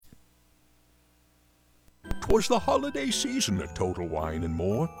'Twas the holiday season at Total Wine &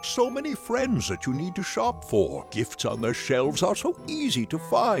 More. So many friends that you need to shop for. Gifts on their shelves are so easy to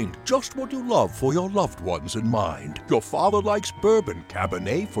find. Just what you love for your loved ones in mind. Your father likes bourbon,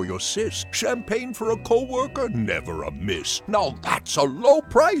 Cabernet for your sis. Champagne for a coworker, never a miss. Now that's a low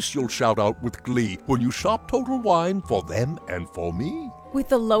price, you'll shout out with glee when you shop Total Wine for them and for me. With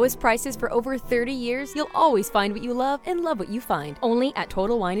the lowest prices for over 30 years, you'll always find what you love and love what you find. Only at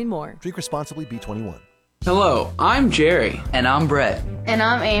Total Wine & More. Drink responsibly, B21. Hello, I'm Jerry. And I'm Brett. And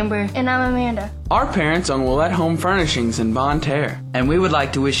I'm Amber. And I'm Amanda. Our parents own Willette Home Furnishings in Bonne Terre. And we would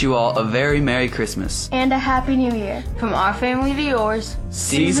like to wish you all a very Merry Christmas. And a Happy New Year. From our family to yours.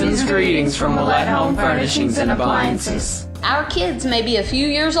 Season's greetings from Willette Home Furnishings and Appliances. Our kids may be a few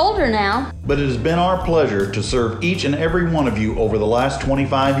years older now, but it has been our pleasure to serve each and every one of you over the last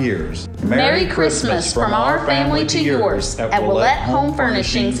 25 years. Merry Christmas from our family to yours at Willette Home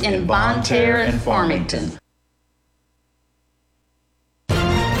Furnishings in Bonne Terre and Farmington.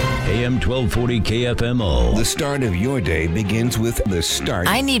 AM 1240 KFMO. The start of your day begins with The Start.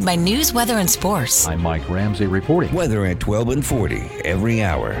 I need my news, weather, and sports. I'm Mike Ramsey reporting. Weather at 12 and 40 every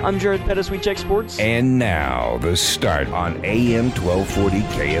hour. I'm Jared Pettis. We check sports. And now, The Start on AM 1240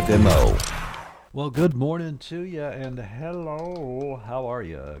 KFMO. Well, good morning to you, and hello. How are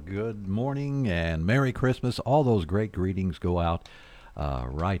you? Good morning and Merry Christmas. All those great greetings go out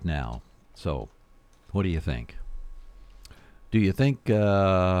right now. So, what do you think? Do you think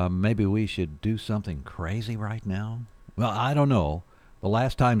maybe we should do something crazy right now? Well, I don't know. The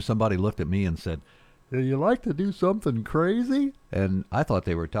last time somebody looked at me and said, "Do you like to do something crazy?" And I thought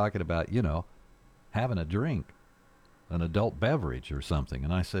they were talking about, having a drink, an adult beverage or something.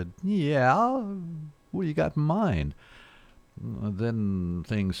 And I said, yeah, what do you got in mind? Then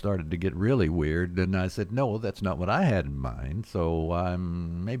things started to get really weird, and I said, no, that's not what I had in mind. So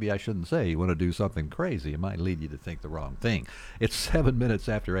maybe I shouldn't say you want to do something crazy. It might lead you to think the wrong thing. It's 7 minutes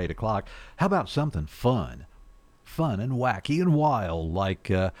after 8 o'clock. How about something fun? Fun and wacky and wild, like,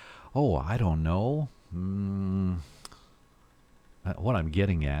 I don't know. What I'm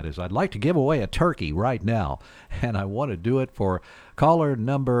getting at is I'd like to give away a turkey right now, and I want to do it for caller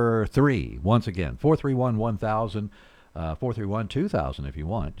number 3. Once again, 431-1000. 431-2000 if you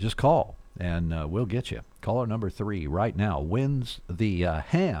want. Just call, and we'll get you. Caller number 3 right now wins the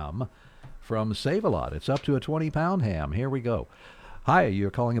ham from Save-A-Lot. It's up to a 20-pound ham. Here we go. Hi,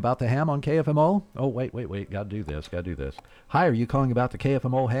 you're calling about the ham on KFMO? Oh, wait. Got to do this. Hi, are you calling about the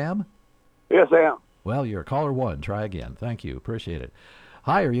KFMO ham? Yes, I am. Well, you're caller 1. Try again. Thank you. Appreciate it.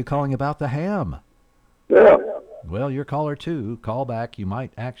 Hi, are you calling about the ham? Yeah. Well, you're caller 2. Call back. You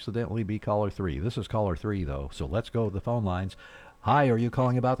might accidentally be caller 3. This is caller 3, though, so let's go to the phone lines. Hi, are you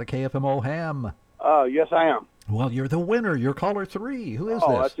calling about the KFMO ham? Yes, I am. Well, you're the winner. You're caller 3. Who is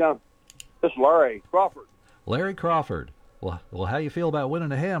this? This is Larry Crawford. Larry Crawford. Well, how do you feel about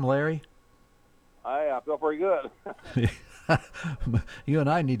winning a ham, Larry? I feel pretty good. You and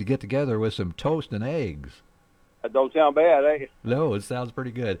I need to get together with some toast and eggs. That don't sound bad, eh? No, it sounds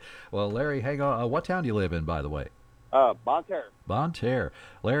pretty good. Well, Larry, hang on. What town do you live in, by the way? Bonne Terre. Bonne Terre.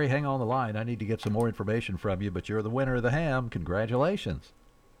 Larry, hang on the line. I need to get some more information from you, but you're the winner of the ham. Congratulations.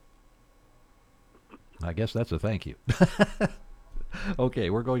 I guess that's a thank you. Okay,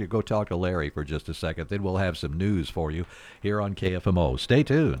 we're going to go talk to Larry for just a second. Then we'll have some news for you here on KFMO. Stay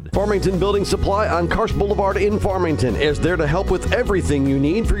tuned. Farmington Building Supply on Karst Boulevard in Farmington is there to help with everything you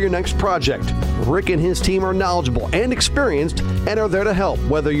need for your next project. Rick and his team are knowledgeable and experienced and are there to help,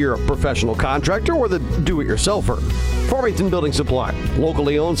 whether you're a professional contractor or the do-it-yourselfer. Farmington Building Supply,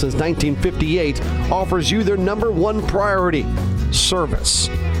 locally owned since 1958, offers you their number 1 priority, service.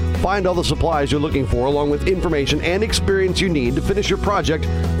 Find all the supplies you're looking for along with information and experience you need to finish your project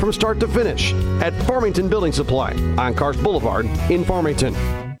from start to finish at Farmington Building Supply on Karst Boulevard in Farmington.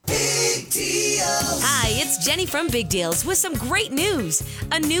 Hi, it's Jenny from Big Deals with some great news.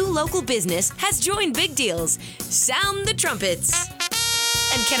 A new local business has joined Big Deals. Sound the trumpets.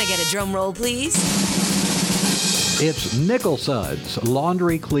 And can I get a drum roll, please? It's Nicholson's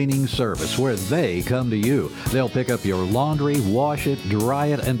Laundry Cleaning Service, where they come to you. They'll pick up your laundry, wash it, dry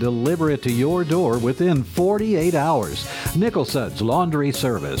it, and deliver it to your door within 48 hours. Nicholson's Laundry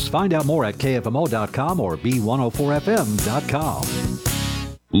Service. Find out more at KFMO.com or B104FM.com.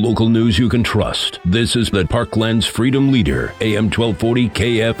 Local news you can trust. This is the Parkland's Freedom Leader, AM 1240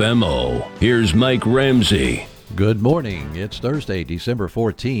 KFMO. Here's Mike Ramsey. Good morning. It's Thursday, December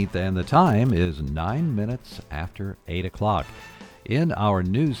 14th, and the time is 9 minutes after 8 o'clock. In our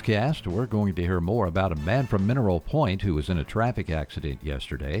newscast, we're going to hear more about a man from Mineral Point who was in a traffic accident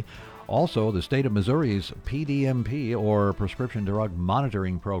yesterday. Also, the state of Missouri's PDMP, or Prescription Drug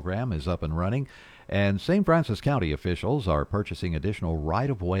Monitoring Program, is up and running, and St. Francis County officials are purchasing additional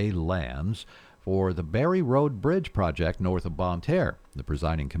right-of-way lands for the Berry Road Bridge project north of Bonne Terre. The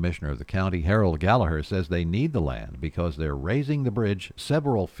presiding commissioner of the county, Harold Gallagher, says they need the land because they're raising the bridge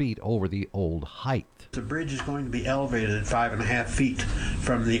several feet over the old height. The bridge is going to be elevated 5.5 feet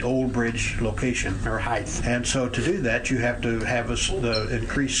from the old bridge location or height. And so to do that, you have to have the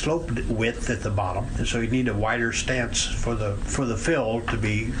increased slope width at the bottom. And so you need a wider stance for the fill to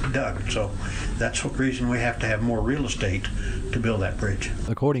be done. So that's the reason we have to have more real estate to build that bridge.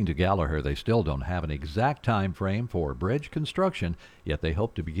 According to Gallagher, they still don't have an exact time frame for bridge construction, yet they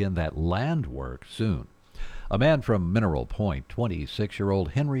hope to begin that land work soon. A man from Mineral Point,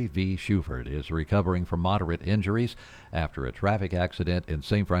 26-year-old Henry V. Shuford, is recovering from moderate injuries after a traffic accident in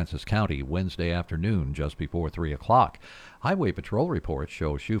St. Francis County Wednesday afternoon just before 3 o'clock. Highway Patrol reports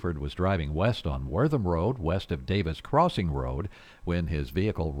show Shuford was driving west on Wortham Road, west of Davis Crossing Road, when his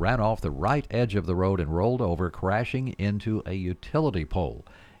vehicle ran off the right edge of the road and rolled over, crashing into a utility pole.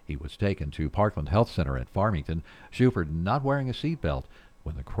 He was taken to Parkland Health Center at Farmington, Shuford not wearing a seatbelt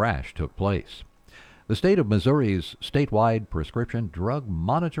when the crash took place. The state of Missouri's statewide Prescription Drug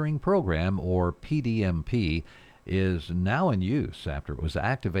Monitoring Program, or PDMP, is now in use after it was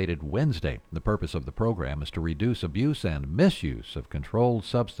activated Wednesday. The purpose of the program is to reduce abuse and misuse of controlled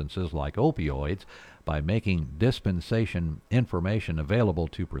substances like opioids by making dispensation information available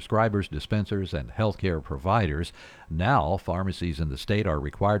to prescribers, dispensers, and healthcare providers. Now, pharmacies in the state are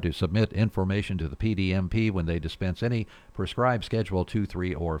required to submit information to the PDMP when they dispense any prescribed Schedule 2,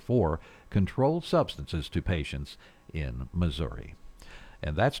 3, or 4 controlled substances to patients in Missouri.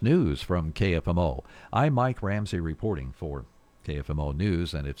 And that's news from KFMO. I'm Mike Ramsey reporting for KFMO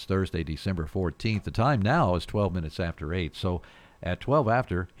News, and it's Thursday, December 14th. The time now is 12 minutes after 8, so at 12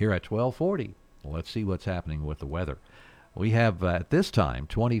 after, here at 12:40, let's see what's happening with the weather. We have, at this time,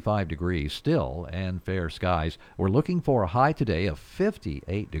 25 degrees still and fair skies. We're looking for a high today of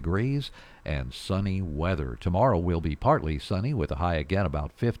 58 degrees and sunny weather. Tomorrow will be partly sunny with a high again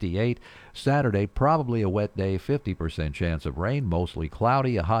about 58. Saturday, probably a wet day, 50% chance of rain, mostly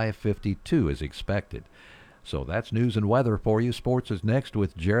cloudy, a high of 52 is expected. So that's news and weather for you. Sports is next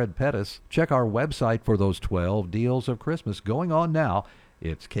with Jared Pettis. Check our website for those 12 deals of Christmas going on now.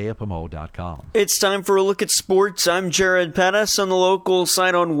 It's KFMO.com. It's time for a look at sports. I'm Jared Pettis. On the local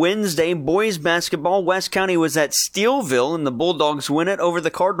side on Wednesday, boys basketball, West County was at Steelville, and the Bulldogs win it over the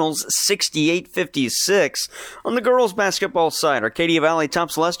Cardinals 68-56. On the girls basketball side, Arcadia Valley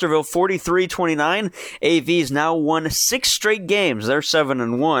tops Lesterville 43-29. AV's now won 6 straight games. They're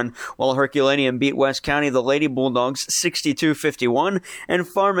 7-1, while Herculaneum beat West County, the Lady Bulldogs, 62-51, and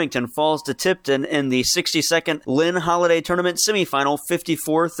Farmington falls to Tipton in the 62nd Lynn Holiday Tournament semifinal, 54-38.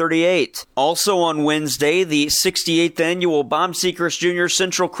 Also on Wednesday, the 68th annual Bob Sechrist Jr.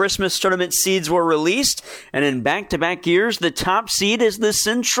 Central Christmas Tournament seeds were released, and in back-to-back years, the top seed is the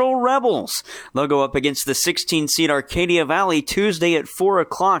Central Rebels. They'll go up against the 16th-seed Arcadia Valley Tuesday at 4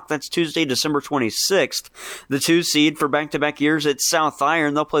 o'clock. That's Tuesday, December 26th. The 2-seed for back-to-back years at South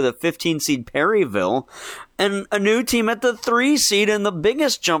Iron, they'll play the 15th-seed Perryville. And a new team at the 3-seed, and the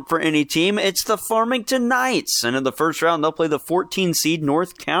biggest jump for any team, it's the Farmington Knights. And in the first round, they'll play the 14-seed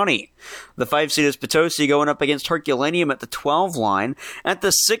North County. The 5-seed is Potosi going up against Herculaneum at the 12 line. At the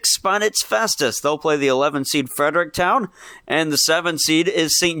 6th spot, it's Festus. They'll play the 11-seed Fredericktown. And the 7-seed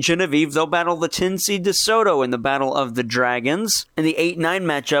is St. Genevieve. They'll battle the 10-seed DeSoto in the Battle of the Dragons. And the 8-9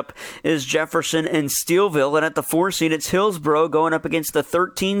 matchup is Jefferson and Steelville. And at the 4-seed, it's Hillsboro going up against the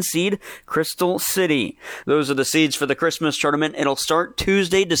 13-seed Crystal City. Those are the seeds for the Christmas tournament. It'll start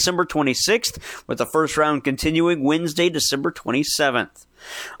Tuesday, December 26th, with the first round continuing Wednesday, December 27th.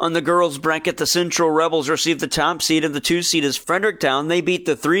 On the girls' bracket, the Central Rebels received the top seed, and the 2-seed is Fredericktown. They beat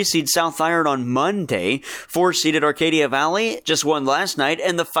the 3-seed South Iron on Monday. 4-seeded Arcadia Valley just won last night,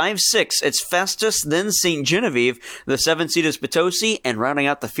 and the 5-6, it's Festus, then St. Genevieve. The 7-seed is Potosi, and rounding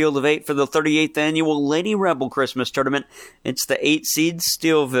out the field of 8 for the 38th annual Lady Rebel Christmas Tournament, it's the 8-seed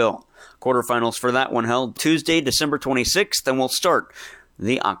Steelville. Quarterfinals for that one held Tuesday, December 26th, and will start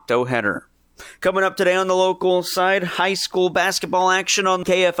the Octo-header. Coming up today on the local side, high school basketball action on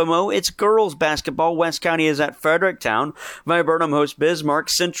KFMO. It's girls basketball. West County is at Fredericktown. Viburnum hosts Bismarck.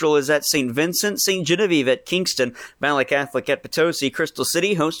 Central is at St. Vincent. St. Genevieve at Kingston. Valley Catholic at Potosi. Crystal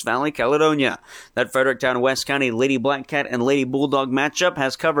City hosts Valley Caledonia. That Fredericktown West County Lady Black Cat and Lady Bulldog matchup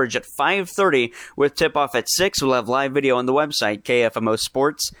has coverage at 5:30 with tip-off at 6. We'll have live video on the website,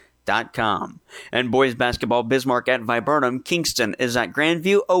 KFMOsports.com. And boys basketball, Bismarck at Viburnum, Kingston is at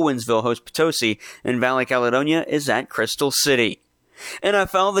Grandview, Owensville hosts Potosi, and Valley Caledonia is at Crystal City.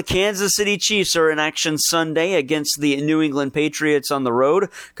 NFL, the Kansas City Chiefs are in action Sunday against the New England Patriots on the road.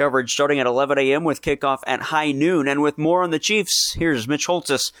 Coverage starting at 11 a.m. with kickoff at high noon. And with more on the Chiefs, here's Mitch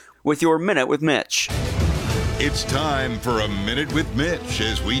Holtis with your Minute with Mitch. It's time for a Minute with Mitch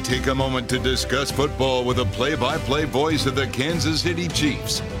as we take a moment to discuss football with a play-by-play voice of the Kansas City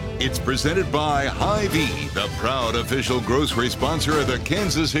Chiefs. It's presented by Hy-Vee, the proud official grocery sponsor of the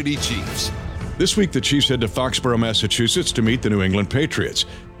Kansas City Chiefs. This week, the Chiefs head to Foxborough, Massachusetts to meet the New England Patriots.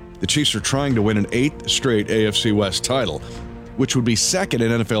 The Chiefs are trying to win an 8th straight AFC West title, which would be second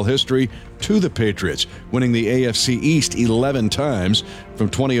in NFL history to the Patriots, winning the AFC East 11 times from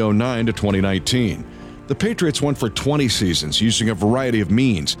 2009 to 2019. The Patriots won for 20 seasons using a variety of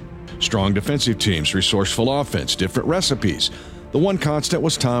means. Strong defensive teams, resourceful offense, different recipes. The one constant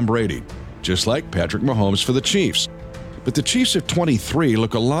was Tom Brady, just like Patrick Mahomes for the Chiefs. But the Chiefs of 23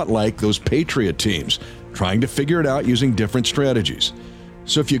 look a lot like those Patriot teams, trying to figure it out using different strategies.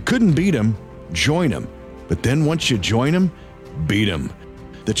 So if you couldn't beat them, join them. But then once you join them, beat them.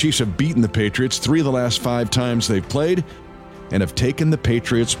 The Chiefs have beaten the Patriots 3 of the last 5 times they've played and have taken the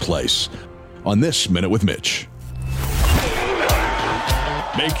Patriots' place. On this Minute with Mitch.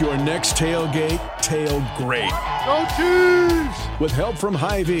 Make your next tailgate tail great. Go Chiefs! With help from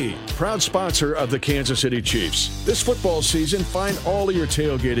Hy-Vee, proud sponsor of the Kansas City Chiefs. This football season, find all of your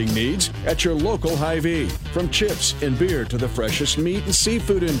tailgating needs at your local Hy-Vee. From chips and beer to the freshest meat and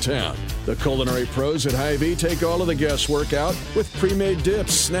seafood in town. The culinary pros at Hy-Vee take all of the guesswork out with pre-made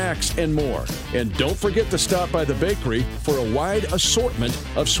dips, snacks, and more. And don't forget to stop by the bakery for a wide assortment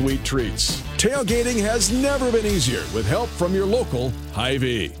of sweet treats. Tailgating has never been easier with help from your local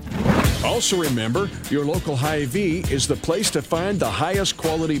Hy-Vee. Also remember, your local Hy-Vee is the place to find the highest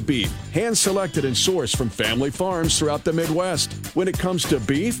quality beef, hand-selected and sourced from family farms throughout the Midwest. When it comes to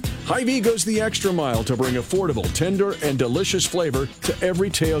beef, Hy-Vee goes the extra mile to bring affordable, tender, and delicious flavor to every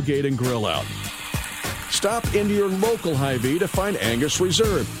tailgate and grill out. Stop into your local Hy-Vee to find Angus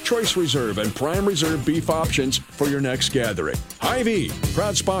Reserve, Choice Reserve, and Prime Reserve beef options for your next gathering. Hy-Vee,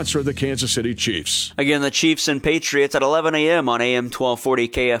 proud sponsor of the Kansas City Chiefs. Again, the Chiefs and Patriots at 11 a.m. on AM 1240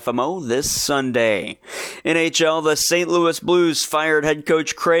 KFMO this Sunday. NHL, the St. Louis Blues fired head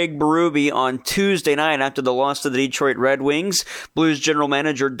coach Craig Berube on Tuesday night after the loss to the Detroit Red Wings. Blues general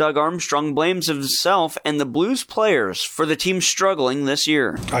manager Doug Armstrong blames himself and the Blues players for the team struggling this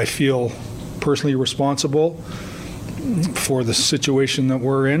year. I feel personally responsible for the situation that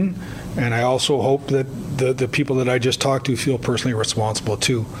we're in, and I also hope that the people that I just talked to feel personally responsible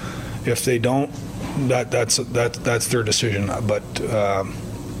too. If they don't, that's their decision. But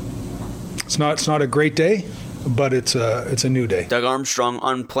it's not a great day, but it's a new day. Doug Armstrong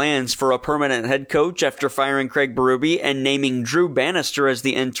on plans for a permanent head coach after firing Craig Berube and naming Drew Bannister as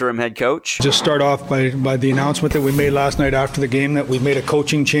the interim head coach. Just start off by the announcement that we made last night after the game that we made a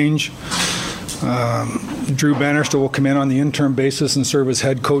coaching change. Drew Bannister will come in on the interim basis and serve as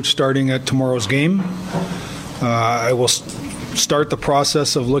head coach starting at tomorrow's game. I will start the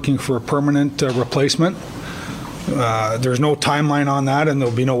process of looking for a permanent replacement. There's no timeline on that, and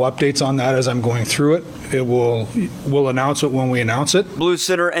there'll be no updates on that as I'm going through it. We'll announce it when we announce it. Blues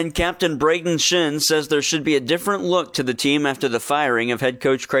center and captain Braden Shin says there should be a different look to the team after the firing of head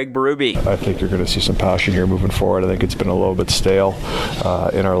coach Craig Berube. I think you're going to see some passion here moving forward. I think it's been a little bit stale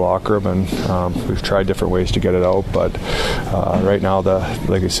in our locker room, and we've tried different ways to get it out. But right now,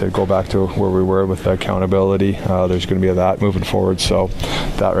 like I said, go back to where we were with the accountability. There's going to be that moving forward. So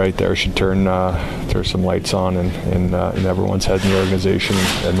that right there should turn some lights on in everyone's head in the organization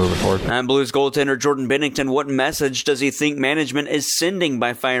and moving forward. And Blues goaltender Jordan Bennington, what message does he think management is sending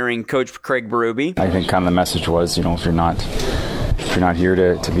by firing Coach Craig Berube? I think kind of the message was, if you're not here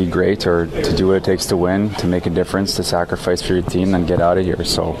to be great or to do what it takes to win, to make a difference, to sacrifice for your team, then get out of here.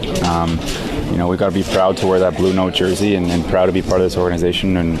 So, we got to be proud to wear that blue note jersey and proud to be part of this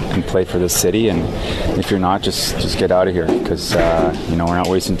organization and play for this city. And if you're not, just get out of here because, we're not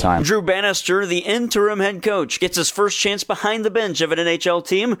wasting time. Drew Bannister, the interim head coach, gets his first chance behind the bench of an NHL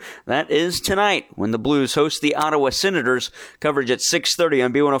team. That is tonight when the Blues host the Ottawa Senators. Coverage at 6:30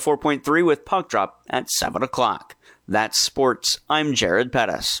 on B104.3 with puck drop at 7 o'clock. That's sports. I'm Jared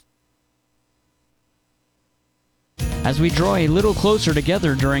Pettis. As we draw a little closer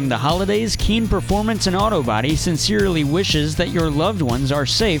together during the holidays, Keen Performance and Auto Body sincerely wishes that your loved ones are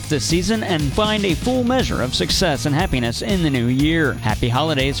safe this season and find a full measure of success and happiness in the new year. Happy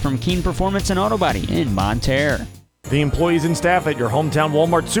holidays from Keen Performance and Auto Body in Bonne Terre. The employees and staff at your hometown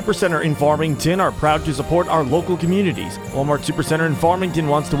Walmart Supercenter in Farmington are proud to support our local communities. Walmart Supercenter in Farmington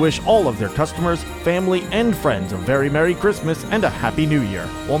wants to wish all of their customers, family, and friends a very Merry Christmas and a Happy New Year.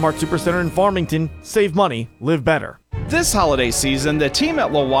 Walmart Supercenter in Farmington, save money, live better. This holiday season, the team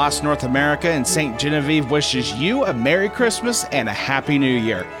at Lwasse North America in St. Genevieve wishes you a Merry Christmas and a Happy New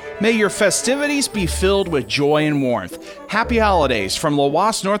Year. May your festivities be filled with joy and warmth. Happy holidays from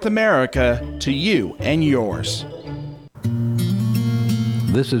Lwasse North America to you and yours.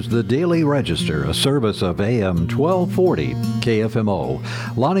 This is the Daily Register, a service of AM 1240 KFMO.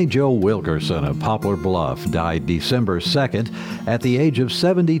 Lonnie Jo Wilkerson of Poplar Bluff died December 2nd at the age of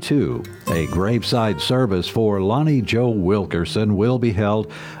 72. A graveside service for Lonnie Jo Wilkerson will be held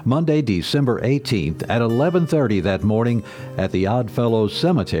Monday, December 18th at 11:30 that morning at the Oddfellows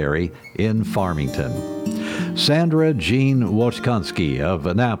Cemetery in Farmington. Sandra Jean Wojtkonski of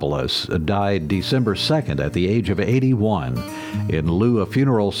Annapolis died December 2nd at the age of 81. In lieu of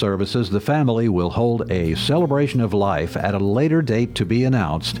funeral services, the family will hold a celebration of life at a later date to be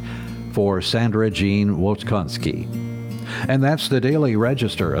announced for Sandra Jean Wojtkonski. And that's the Daily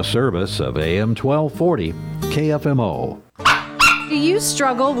Register, a service of AM 1240 KFMO. Do you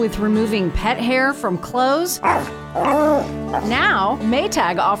struggle with removing pet hair from clothes? Now,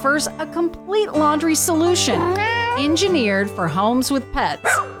 Maytag offers a complete laundry solution engineered for homes with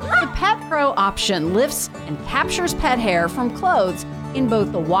pets. The Pet Pro option lifts and captures pet hair from clothes in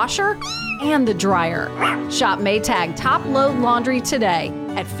both the washer and the dryer. Shop Maytag Top Load Laundry today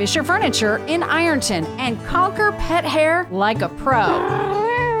at Fisher Furniture in Ironton and conquer pet hair like a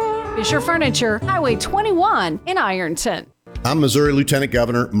pro. Fisher Furniture, Highway 21 in Ironton. I'm Missouri Lieutenant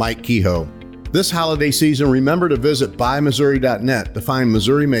Governor Mike Kehoe. This holiday season, remember to visit buymissouri.net to find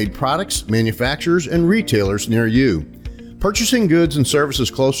Missouri-made products, manufacturers, and retailers near you. Purchasing goods and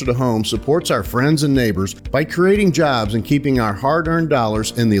services closer to home supports our friends and neighbors by creating jobs and keeping our hard-earned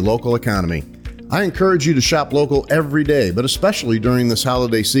dollars in the local economy. I encourage you to shop local every day, but especially during this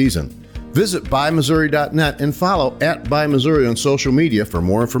holiday season. Visit buymissouri.net and follow @BuyMissouri on social media for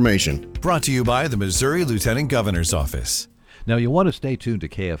more information. Brought to you by the Missouri Lieutenant Governor's Office. Now, you want to stay tuned to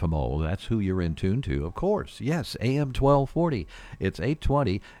KFMO. That's who you're in tune to, of course. Yes, AM 1240. It's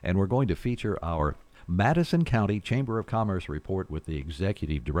 8:20, and we're going to feature our Madison County Chamber of Commerce report with the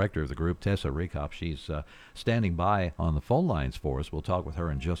executive director of the group, Tessa Rekop. She's standing by on the phone lines for us. We'll talk with her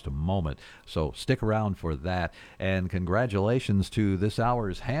in just a moment, so stick around for that. And congratulations to this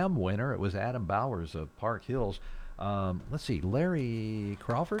hour's ham winner. It was Adam Bowers of Park Hills. Let's see, Larry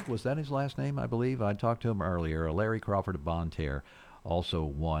Crawford, was that his last name, I believe? I talked to him earlier. Larry Crawford of Bonne Terre also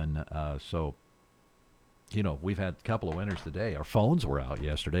won. So, you know, we've had a couple of winners today. Our phones were out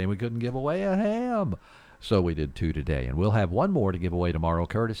yesterday, and we couldn't give away a ham. So we did two today. And we'll have one more to give away tomorrow,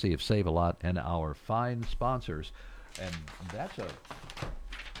 courtesy of Save A Lot and our fine sponsors. And that's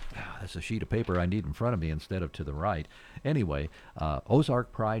a sheet of paper I need in front of me instead of to the right. Anyway,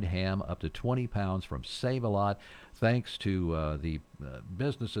 Ozark Pride ham up to 20 pounds from Save A Lot. Thanks to the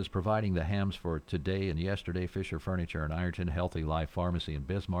businesses providing the hams for today and yesterday, Fisher Furniture in Ironton, Healthy Life Pharmacy in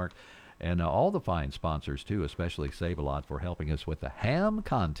Bismarck, and all the fine sponsors, too, especially Save A Lot, for helping us with the ham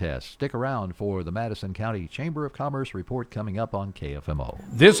contest. Stick around for the Madison County Chamber of Commerce report coming up on KFMO.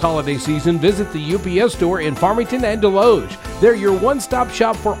 This holiday season, visit the UPS store in Farmington and Deloge. They're your one-stop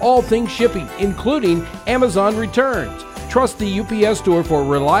shop for all things shipping, including Amazon returns. Trust the UPS store for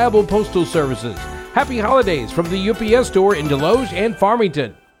reliable postal services. Happy holidays from the UPS store in Deloge and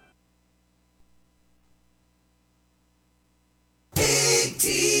Farmington.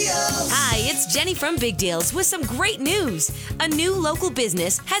 Hi, it's Jenny from Big Deals with some great news. A new local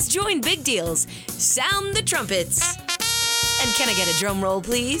business has joined Big Deals. Sound the trumpets. And can I get a drum roll,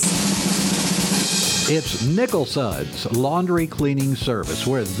 please? It's Nickel Suds Laundry Cleaning Service,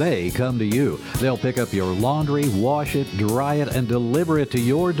 where they come to you. They'll pick up your laundry, wash it, dry it, and deliver it to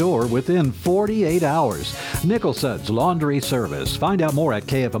your door within 48 hours. Nickel Suds Laundry Service. Find out more at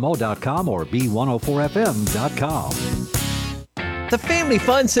KFMO.com or B104FM.com. The Family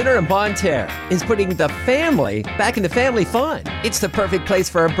Fun Center in Bonne Terre is putting the family back into family fun. It's the perfect place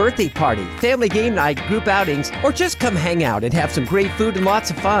for a birthday party, family game night, group outings, or just come hang out and have some great food and lots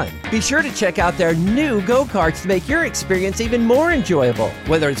of fun. Be sure to check out their new go-karts to make your experience even more enjoyable.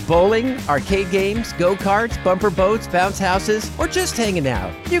 Whether it's bowling, arcade games, go-karts, bumper boats, bounce houses, or just hanging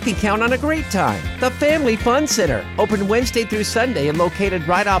out, you can count on a great time. The Family Fun Center, open Wednesday through Sunday and located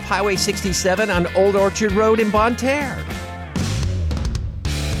right off Highway 67 on Old Orchard Road in Bonne Terre.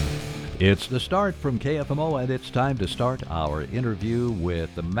 It's the start from KFMO, and it's time to start our interview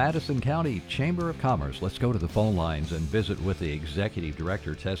with the Madison County Chamber of Commerce. Let's go to the phone lines and visit with the Executive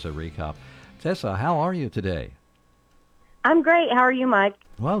Director, Tessa Rekop. Tessa, how are you today? I'm great. How are you, Mike?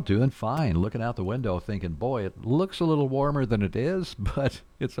 Well, doing fine. Looking out the window thinking, boy, it looks a little warmer than it is, but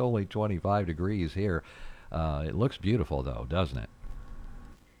it's only 25 degrees here. It looks beautiful, though, doesn't it?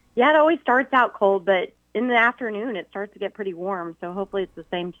 Yeah, it always starts out cold, but in the afternoon, it starts to get pretty warm. So hopefully it's the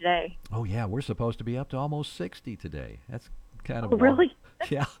same today. Oh, yeah, we're supposed to be up to almost 60 today. That's kind of really?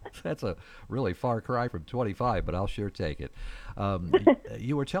 Yeah, that's a really far cry from 25, but I'll sure take it.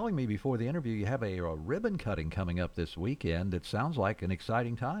 You were telling me before the interview you have a ribbon cutting coming up this weekend. It sounds like an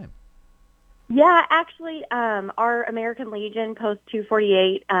exciting time. Yeah, actually, our American Legion Post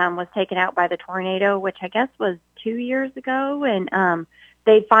 248 was taken out by the tornado, which I guess was 2 years ago, and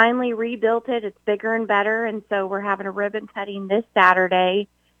they finally rebuilt it. It's bigger and better, and so we're having a ribbon cutting this Saturday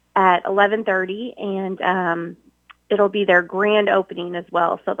at 11:30, and it'll be their grand opening as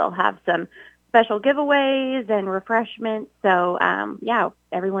well. So they'll have some special giveaways and refreshments. So, yeah,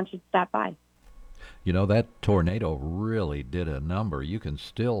 everyone should stop by. You know, that tornado really did a number. You can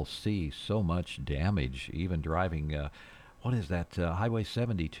still see so much damage, even driving, what is that, Highway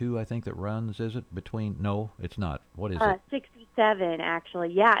 72, I think, that runs, is it, between, no, it's not. What is it? 67,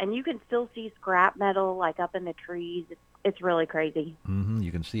 actually, yeah, and you can still see scrap metal, like, up in the trees. It's really crazy. Mm-hmm,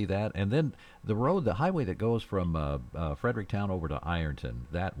 you can see that. And then the road, the highway that goes from Fredericktown over to Ironton,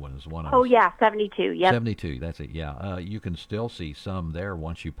 that one is one of Oh, yeah, 72, yep. 72, that's it, yeah. You can still see some there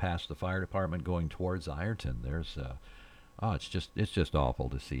once you pass the fire department going towards Ironton. There's, it's just awful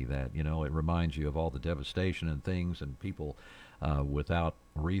to see that. You know, it reminds you of all the devastation and things and people without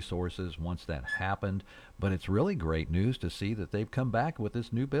resources once that happened. But it's really great news to see that they've come back with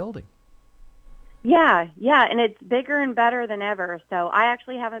this new building. Yeah, and it's bigger and better than ever. So I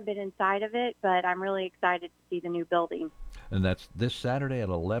actually haven't been inside of it, but I'm really excited to see the new building. And that's this Saturday at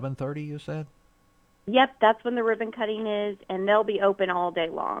 11:30, you said? Yep, that's when the ribbon cutting is, and they'll be open all day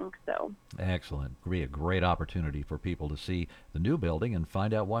long. So excellent. It'll be a great opportunity for people to see the new building and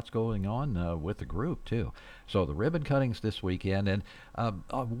find out what's going on with the group, too. So the ribbon cutting's this weekend, and I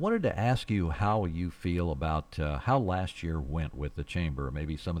wanted to ask you how you feel about how last year went with the Chamber,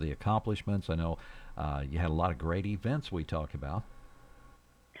 maybe some of the accomplishments. I know you had a lot of great events we talked about.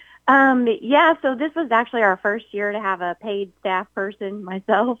 Yeah, so this was actually our first year to have a paid staff person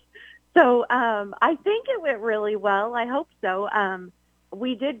myself. So I think it went really well. I hope so.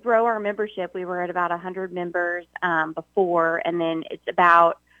 We did grow our membership. We were at about 100 members before, and then it's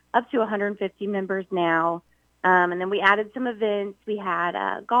about up to 150 members now. And then we added some events. We had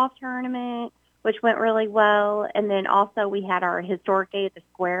a golf tournament, which went really well. And then also we had our historic day at the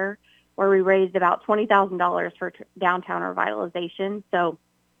square where we raised about $20,000 for downtown revitalization. So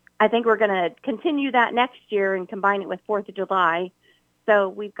I think we're going to continue that next year and combine it with 4th of July. So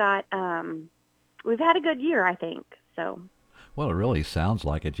we've got, we've had a good year, I think. So. Well, it really sounds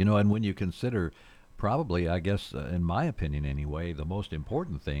like it, you know, and when you consider probably, I guess, in my opinion anyway, the most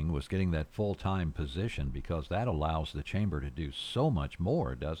important thing was getting that full-time position because that allows the Chamber to do so much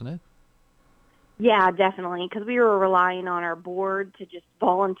more, doesn't it? Yeah, definitely, because we were relying on our board to just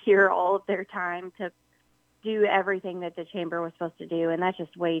volunteer all of their time to do everything that the Chamber was supposed to do, and that's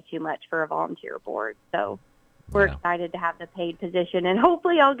just way too much for a volunteer board. So we're excited to have the paid position, and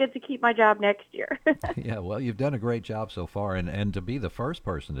hopefully I'll get to keep my job next year. Yeah, well, you've done a great job so far, and to be the first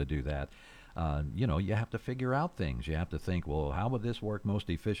person to do that, you know, you have to figure out things. You have to think, well, how would this work most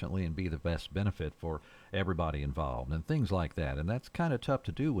efficiently and be the best benefit for everybody involved, and things like that. And that's kind of tough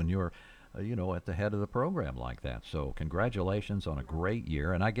to do when you're, you know, at the head of the program like that. So congratulations on a great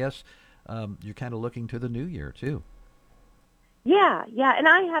year, and I guess you're kind of looking to the new year, too. Yeah, and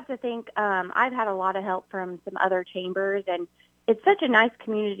I have to think I've had a lot of help from some other chambers, and it's such a nice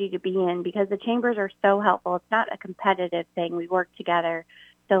community to be in because the chambers are so helpful. It's not a competitive thing. We work together.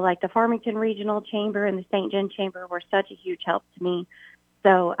 So like the Farmington Regional Chamber and the St. John Chamber were such a huge help to me.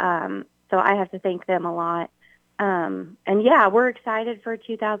 So so I have to thank them a lot. And yeah, we're excited for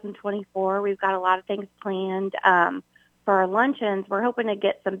 2024. We've got a lot of things planned for our luncheons. We're hoping to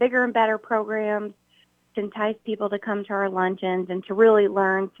get some bigger and better programs to entice people to come to our luncheons and to really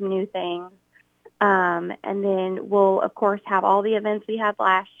learn some new things. And then we'll, of course, have all the events we had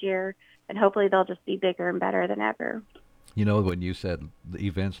last year, and hopefully they'll just be bigger and better than ever. You know, when you said the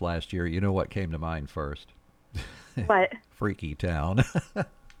events last year, you know what came to mind first? What? Freaky Town.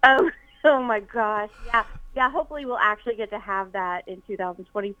 Oh my gosh. Yeah, hopefully we'll actually get to have that in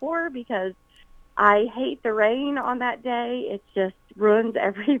 2024 because I hate the rain on that day. It just ruins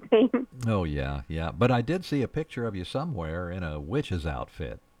everything. Oh, yeah. But I did see a picture of you somewhere in a witch's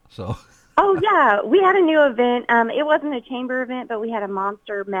outfit. So. Oh, yeah. We had a new event. It wasn't a chamber event, but we had a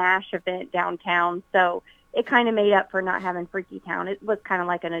Monster Mash event downtown. So it kind of made up for not having Freaky Town. It was kind of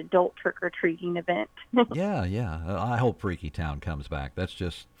like an adult trick-or-treating event. Yeah. I hope Freaky Town comes back. That's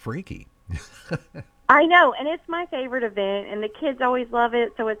just freaky. I know, and it's my favorite event, and the kids always love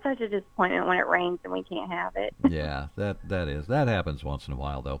it, so it's such a disappointment when it rains and we can't have it. Yeah, that happens once in a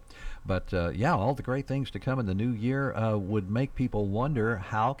while, though. But yeah, all the great things to come in the new year would make people wonder,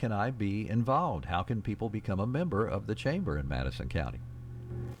 how can I be involved? How can people become a member of the Chamber in Madison County?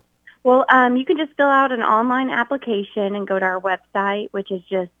 Well, you can just fill out an online application and go to our website, which is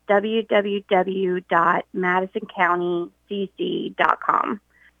just www.madisoncountycc.com.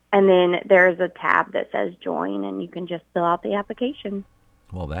 And then there's a tab that says join, and you can just fill out the application.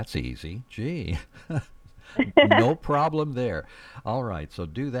 Well, that's easy. Gee. No problem there. All right, so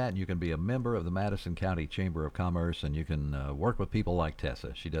do that, and you can be a member of the Madison County Chamber of Commerce, and you can work with people like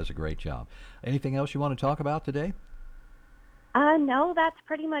Tessa. She does a great job. Anything else you want to talk about today? No, that's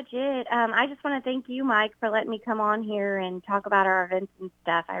pretty much it. I just want to thank you, Mike, for letting me come on here and talk about our events and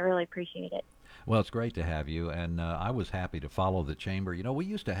stuff. I really appreciate it. Well, it's great to have you, and I was happy to follow the Chamber. You know, we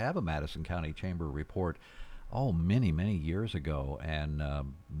used to have a Madison County Chamber report, many, many years ago, and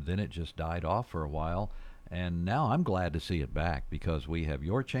then it just died off for a while. And now I'm glad to see it back, because we have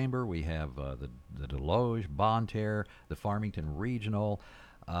your chamber, we have the Deloge, Bonne Terre, the Farmington Regional,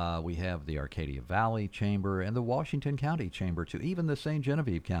 we have the Arcadia Valley Chamber, and the Washington County Chamber, too, even the St.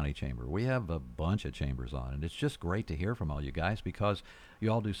 Genevieve County Chamber. We have a bunch of chambers on, and it's just great to hear from all you guys, because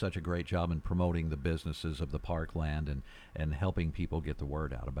you all do such a great job in promoting the businesses of the parkland and helping people get the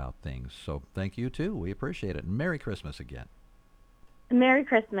word out about things. So thank you, too. We appreciate it. And Merry Christmas again. Merry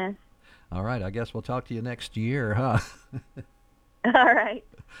Christmas. All right, I guess we'll talk to you next year, huh? All right.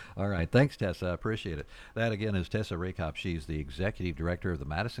 All right. Thanks, Tessa. I appreciate it. That, again, is Tessa Rakop. She's the Executive Director of the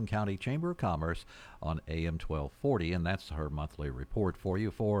Madison County Chamber of Commerce on AM 1240, and that's her monthly report for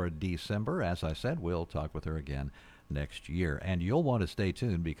you for December. As I said, we'll talk with her again next year. And you'll want to stay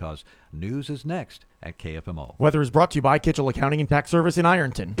tuned, because news is next at KFMO. Weather is brought to you by Kitchell Accounting and Tax Service in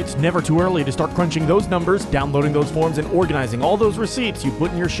Ironton. It's never too early to start crunching those numbers, downloading those forms, and organizing all those receipts you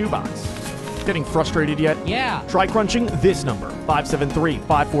put in your shoebox. Getting frustrated yet? Yeah. Try crunching this number,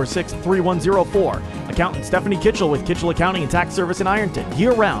 573-546-3104. Accountant Stephanie Kitchell with Kitchell Accounting and Tax Service in Ironton,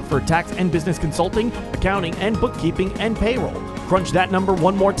 year-round for tax and business consulting, accounting and bookkeeping, and payroll. Crunch that number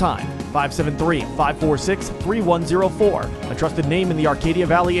one more time, 573-546-3104. A trusted name in the Arcadia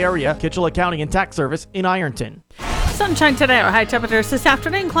Valley area, Kitchell Accounting and Tax Service in Ironton. Sunshine today. Our high temperatures this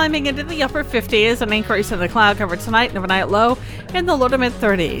afternoon climbing into the upper 50s. An increase in the cloud cover tonight and overnight low in the low to mid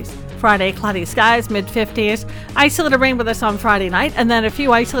 30s. Friday, cloudy skies, mid 50s. Isolated rain with us on Friday night, and then a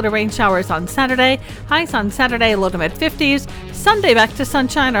few isolated rain showers on Saturday. Highs on Saturday, low to mid 50s. Sunday, back to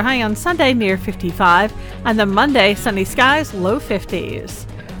sunshine, or high on Sunday near 55. And then Monday, sunny skies, low 50s.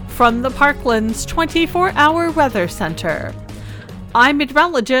 From the Parklands 24-hour Weather Center, I'm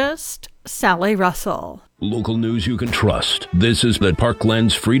meteorologist Sally Russell. Local news you can trust. This is the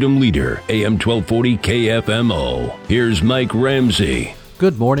Parkland's Freedom Leader, AM 1240 KFMO. Here's Mike Ramsey.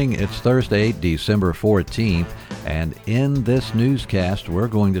 Good morning. It's Thursday, December 14th, and in this newscast, we're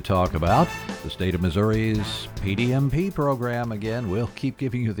going to talk about the state of Missouri's PDMP program. Again, we'll keep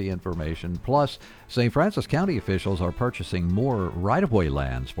giving you the information. Plus, St. Francis County officials are purchasing more right-of-way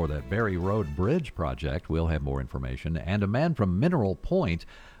lands for that Berry Road Bridge project. We'll have more information. And a man from Mineral Point,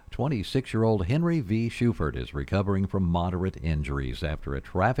 26-year-old Henry V. Schufert, is recovering from moderate injuries after a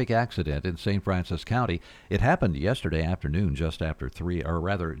traffic accident in St. Francis County. It happened yesterday afternoon, just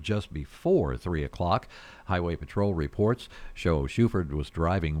before 3 o'clock. Highway Patrol reports show Schufert was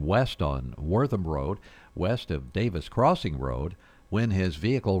driving west on Wortham Road, west of Davis Crossing Road, when his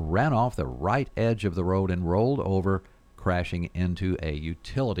vehicle ran off the right edge of the road and rolled over, crashing into a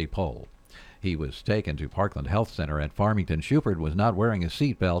utility pole. He was taken to Parkland Health Center at Farmington. Schufert was not wearing a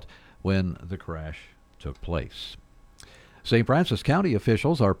seatbelt when the crash took place. St. Francis County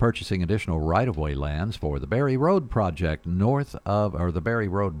officials are purchasing additional right-of-way lands for the Berry Road project the Berry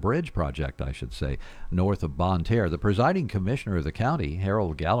Road Bridge project, I should say, north of Bonne Terre. The presiding commissioner of the county,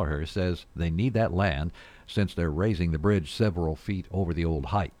 Harold Gallagher, says they need that land since they're raising the bridge several feet over the old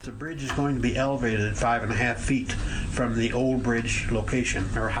height. The bridge is going to be elevated at 5.5 feet from the old bridge location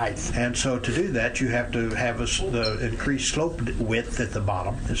or height. And so to do that, you have to have the increased slope width at the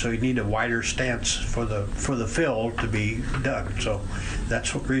bottom. And so you need a wider stance for the fill to be done. So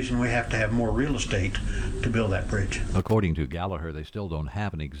that's the reason we have to have more real estate to build that bridge. According to Gallagher, they still don't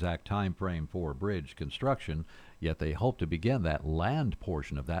have an exact time frame for bridge construction, yet they hope to begin that land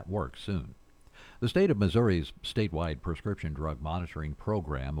portion of that work soon. The state of Missouri's statewide prescription drug monitoring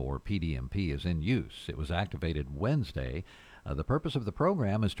program, or PDMP, is in use. It was activated Wednesday. The purpose of the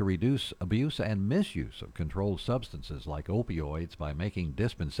program is to reduce abuse and misuse of controlled substances like opioids by making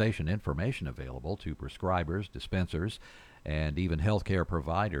dispensation information available to prescribers, dispensers, and even healthcare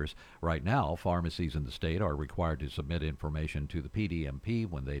providers. Right now, pharmacies in the state are required to submit information to the PDMP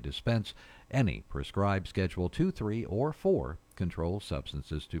when they dispense any prescribed Schedule 2, 3, or 4 controlled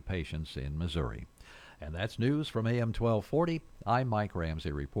substances to patients in Missouri. And that's news from AM 1240. I'm Mike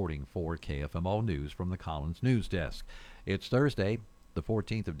Ramsey reporting for KFMO News from the Collins News Desk. It's Thursday, the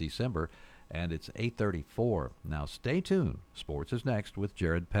 14th of December, and it's 8:34. Now stay tuned. Sports is next with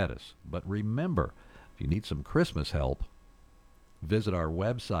Jared Pettis. But remember, if you need some Christmas help, visit our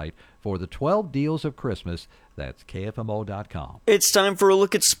website for the 12 deals of Christmas. That's KFMO.com. It's time for a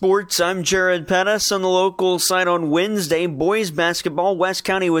look at sports. I'm Jared Pettis. On the local side on Wednesday, boys basketball, West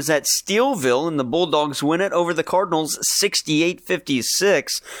County was at Steelville, and the Bulldogs win it over the Cardinals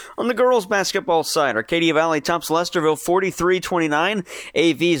 68-56. On the girls basketball side, Arcadia Valley tops Lesterville 43-29.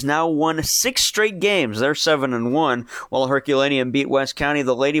 AV's now won 6 straight games. They're 7-1, while Herculaneum beat West County,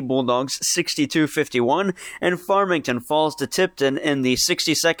 the Lady Bulldogs, 62-51, and Farmington falls to Tipton in the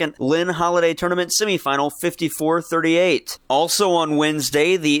 62nd Lynn Holiday Tournament semifinal, 54-38. Also on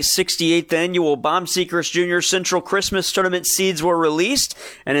Wednesday, the 68th annual Bob Sechrist Jr. Central Christmas Tournament seeds were released,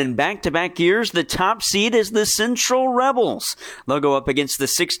 and in back-to-back years, the top seed is the Central Rebels. They'll go up against the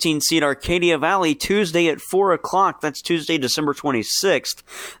 16-seed Arcadia Valley Tuesday at 4 o'clock. That's Tuesday, December 26th.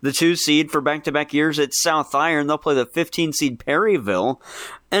 The 2-seed for back-to-back years at South Iron, they'll play the 15-seed Perryville.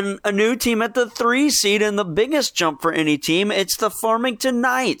 And a new team at the 3-seed, and the biggest jump for any team, it's the Farmington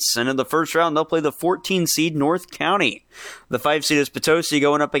Knights. And in the first round, they'll play the 14-seed North County. The 5-seed is Potosi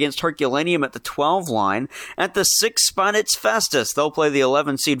going up against Herculaneum at the 12 line. At the 6th spot, it's Festus. They'll play the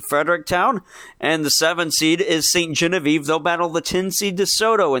 11-seed Fredericktown. And the 7-seed is St. Genevieve. They'll battle the 10-seed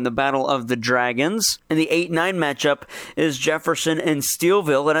DeSoto in the Battle of the Dragons. And the 8-9 matchup is Jefferson and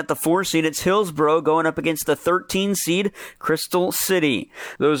Steelville. And at the 4-seed, it's Hillsboro going up against the 13-seed Crystal City.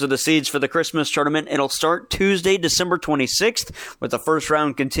 Those are the seeds for the Christmas tournament. It'll start Tuesday, December 26th, with the first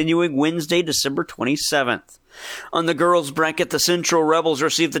round continuing Wednesday, December 27th. On the girls' bracket, the Central Rebels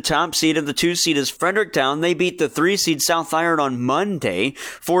received the top seed, and the 2-seed is Fredericktown. They beat the 3-seed South Iron on Monday.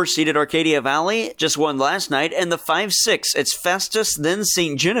 4-seeded Arcadia Valley just won last night, and the 5-6, it's Festus, then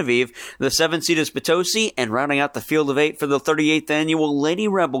St. Genevieve. The 7-seed is Potosi, and rounding out the field of 8 for the 38th annual Lady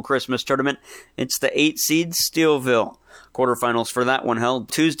Rebel Christmas Tournament, it's the 8-seed Steelville. Quarterfinals for that one held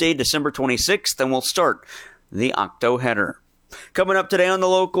Tuesday, December 26th, and we'll start the Octo-header. Coming up today on the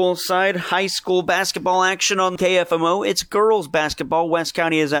local side, high school basketball action on KFMO. It's girls basketball. West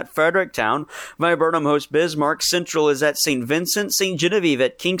County is at Fredericktown. Viburnum hosts Bismarck. Central is at St. Vincent. St. Genevieve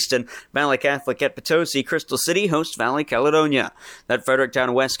at Kingston. Valley Catholic at Potosi. Crystal City hosts Valley Caledonia. That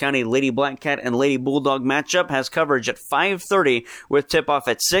Fredericktown West County Lady Black Cat and Lady Bulldog matchup has coverage at 5:30 with tip-off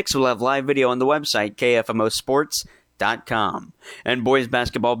at 6. We'll have live video on the website, KFMOsports.com. And boys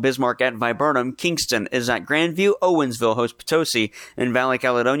basketball, Bismarck at Viburnum, Kingston is at Grandview, Owensville hosts Potosi, and Valley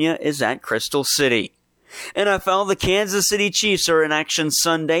Caledonia is at Crystal City. NFL, the Kansas City Chiefs are in action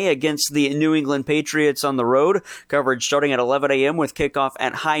Sunday against the New England Patriots on the road. Coverage starting at 11 a.m. with kickoff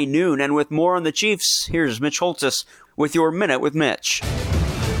at high noon. And with more on the Chiefs, here's Mitch Holtis with your Minute with Mitch.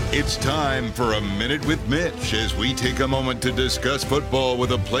 It's time for a Minute with Mitch as we take a moment to discuss football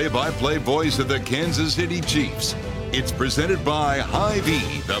with a play-by-play voice of the Kansas City Chiefs. It's presented by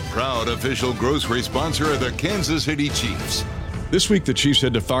Hy-Vee, the proud official grocery sponsor of the Kansas City Chiefs. This week, the Chiefs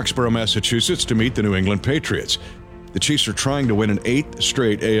head to Foxborough, Massachusetts to meet the New England Patriots. The Chiefs are trying to win an 8th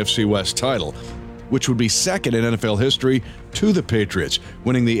straight AFC West title, which would be second in NFL history to the Patriots,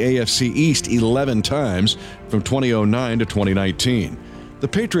 winning the AFC East 11 times from 2009 to 2019. The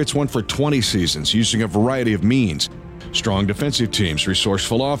Patriots won for 20 seasons using a variety of means. Strong defensive teams,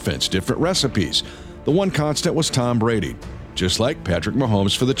 resourceful offense, different recipes. The one constant was Tom Brady, just like Patrick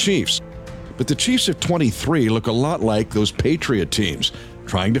Mahomes for the Chiefs. But the Chiefs of 23 look a lot like those Patriot teams,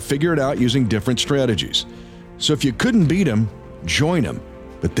 trying to figure it out using different strategies. So if you couldn't beat them, join them.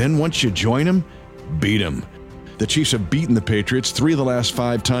 But then once you join them, beat them. The Chiefs have beaten the Patriots 3 of the last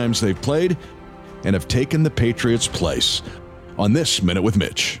 5 times they've played and have taken the Patriots' place. On this Minute with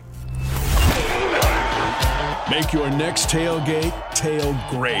Mitch. Make your next tailgate tail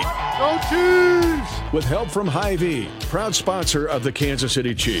great. Go Chiefs! With help from Hy-Vee, proud sponsor of the Kansas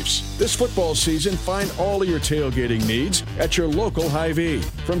City Chiefs. This football season, find all of your tailgating needs at your local Hy-Vee.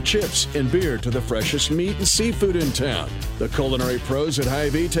 From chips and beer to the freshest meat and seafood in town. The culinary pros at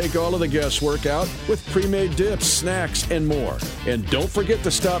Hy-Vee take all of the guesswork out with pre-made dips, snacks, and more. And don't forget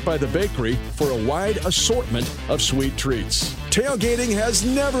to stop by the bakery for a wide assortment of sweet treats. Tailgating has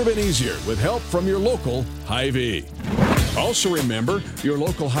never been easier with help from your local Hy-Vee. Also remember, your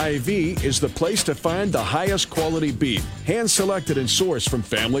local Hy-Vee is the place to find the highest quality beef, hand-selected and sourced from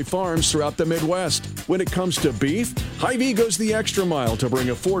family farms throughout the Midwest. When it comes to beef, Hy-Vee goes the extra mile to bring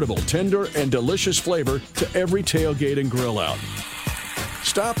affordable, tender, and delicious flavor to every tailgate and grill out.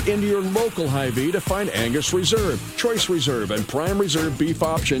 Stop into your local Hy-Vee to find Angus Reserve, Choice Reserve, and Prime Reserve beef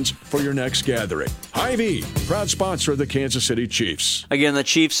options for your next gathering. Hy-Vee, proud sponsor of the Kansas City Chiefs. Again, the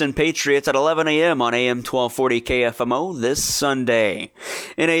Chiefs and Patriots at 11 a.m. on AM 1240 KFMO this Sunday.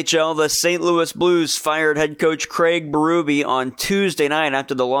 NHL, the St. Louis Blues fired head coach Craig Berube on Tuesday night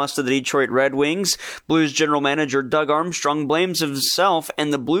after the loss to the Detroit Red Wings. Blues general manager Doug Armstrong blames himself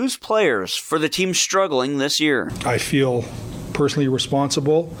and the Blues players for the team struggling this year. I feel personally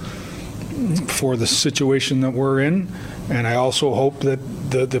responsible for the situation that we're in, and I also hope that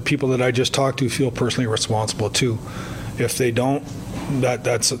the people that I just talked to feel personally responsible too. If they don't,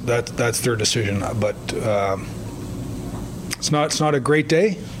 that's their decision. But it's not a great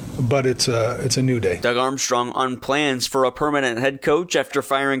day, but it's a new day. Doug Armstrong on plans for a permanent head coach after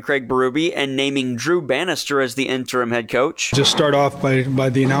firing Craig Berube and naming Drew Bannister as the interim head coach. Just start off by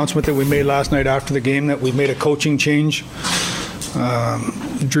the announcement that we made last night after the game that we made a coaching change.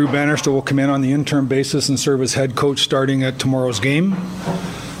 Drew Bannister will come in on the interim basis and serve as head coach starting at tomorrow's game.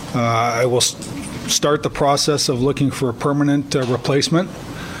 I will start the process of looking for a permanent replacement.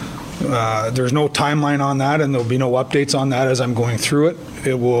 There's no timeline on that, and there'll be no updates on that as I'm going through it.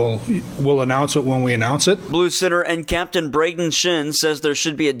 We'll announce it when we announce it. Blues center and captain Braden Shin says there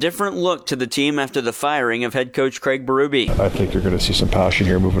should be a different look to the team after the firing of head coach Craig Berube. I think you're going to see some passion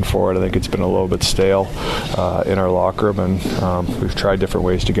here moving forward. I think it's been a little bit stale in our locker room, and we've tried different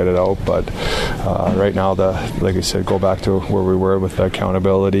ways to get it out. But right now, like I said, go back to where we were with the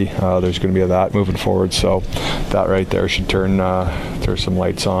accountability. There's going to be that moving forward. So that right there should turn some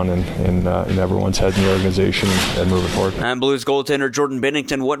lights on in everyone's head in the organization and moving forward. And Blues goaltender Jordan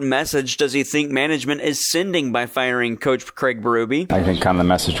Binnington, what message does he think management is sending by firing Coach Craig Berube? I think kind of the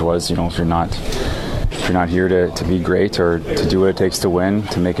message was, if you're not here to be great or to do what it takes to win,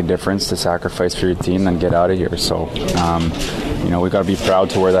 to make a difference, to sacrifice for your team, then get out of here. So, we got to be proud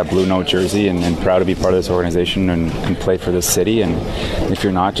to wear that blue note jersey and proud to be part of this organization and play for this city. And if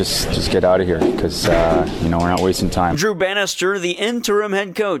you're not, just get out of here because, we're not wasting time. Drew Bannister, the interim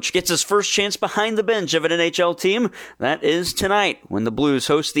head coach, gets his first chance behind the bench of an NHL team. That is tonight when the Blues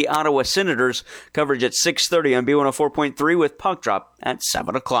host the Ottawa Senators. Coverage at 6:30 on B104.3 with puck drop at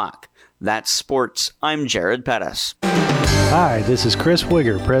 7 o'clock. That's sports. I'm Jared Pettis. Hi, this is Chris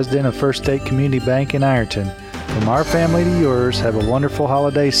Wigger, president of First State Community Bank in Ironton. From our family to yours, have a wonderful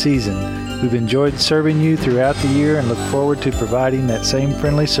holiday season. We've enjoyed serving you throughout the year and look forward to providing that same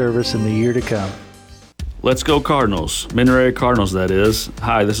friendly service in the year to come. Let's go Cardinals. Mentor Area Cardinals, that is.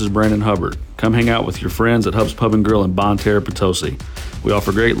 Hi, this is Brandon Hubbard. Come hang out with your friends at Hub's Pub & Grill in Bonne Terre, Potosi. We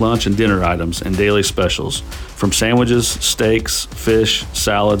offer great lunch and dinner items and daily specials. From sandwiches, steaks, fish,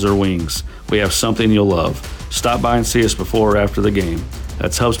 salads, or wings, we have something you'll love. Stop by and see us before or after the game.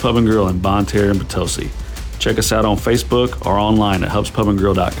 That's Hub's Pub & Grill in Bonne Terre and Potosi. Check us out on Facebook or online at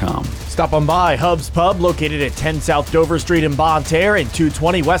hubspubandgrill.com. Stop on by Hub's Pub, located at 10 South Dover Street in Bonne Terre and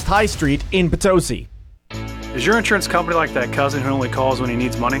 220 West High Street in Potosi. Is your insurance company like that cousin who only calls when he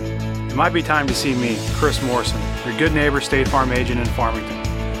needs money? It might be time to see me, Chris Morrison, your good neighbor State Farm agent in Farmington.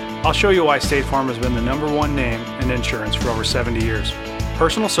 I'll show you why State Farm has been the #1 name in insurance for over 70 years.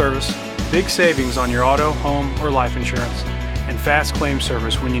 Personal service, big savings on your auto, home, or life insurance, and fast claim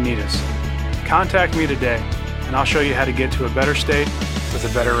service when you need us. Contact me today, and I'll show you how to get to a better state with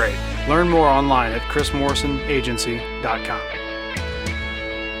a better rate. Learn more online at chrismorrisonagency.com.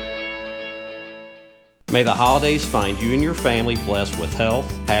 May the holidays find you and your family blessed with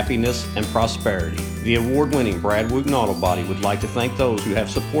health, happiness, and prosperity. The award-winning Brad Wooten Auto Body would like to thank those who have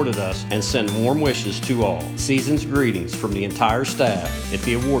supported us and send warm wishes to all. Season's greetings from the entire staff at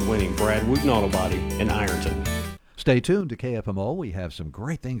the award-winning Brad Wooten Auto Body in Ironton. Stay tuned to KFMO. We have some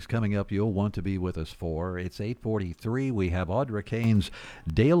great things coming up you'll want to be with us for. It's 8:43. We have Audra Kane's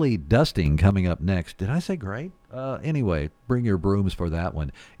Daily Dusting coming up next. Did I say great? Anyway, bring your brooms for that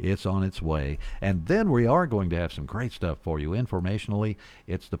one. It's on its way. And then we are going to have some great stuff for you. Informationally,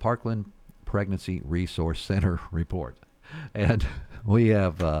 it's the Parkland Pregnancy Resource Center report. And we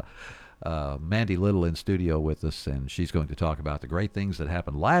have Mandy Little in studio with us, and she's going to talk about the great things that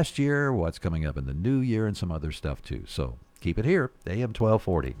happened last year, what's coming up in the new year, and some other stuff too. So keep it here, AM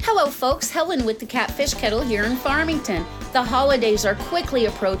 1240. Hello folks, Helen with the Catfish Kettle here in Farmington. The holidays are quickly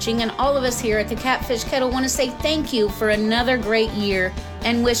approaching, and all of us here at the Catfish Kettle want to say thank you for another great year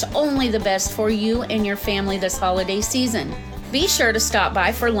and wish only the best for you and your family this holiday season. Be sure to stop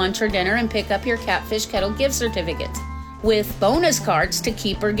by for lunch or dinner and pick up your Catfish Kettle gift certificates. with bonus cards to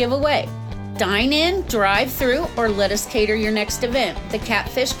keep or give away. Dine in, drive through, or let us cater your next event. The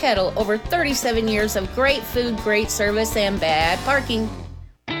Catfish Kettle, over 37 years of great food, great service, and bad parking.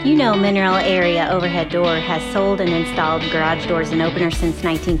 You know Mineral Area Overhead Door has sold and installed garage doors and openers since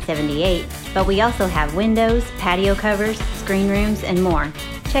 1978, but we also have windows, patio covers, screen rooms, and more.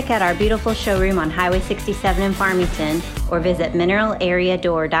 Check out our beautiful showroom on Highway 67 in Farmington or visit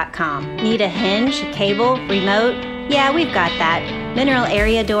mineralareadoor.com. Need a hinge, cable, remote? Yeah, we've got that. Mineral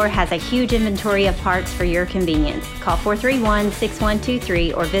Area Door has a huge inventory of parts for your convenience. Call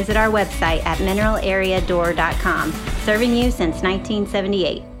 431-6123 or visit our website at mineralareadoor.com. Serving you since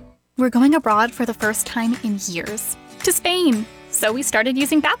 1978. We're going abroad for the first time in years. To Spain. So we started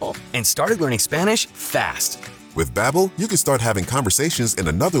using Babbel. And started learning Spanish fast. With Babbel, you can start having conversations in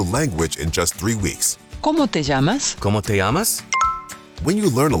another language in just 3 weeks. ¿Cómo te llamas? ¿Cómo te llamas? When you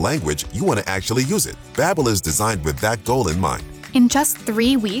learn a language, you want to actually use it. Babbel is designed with that goal in mind. In just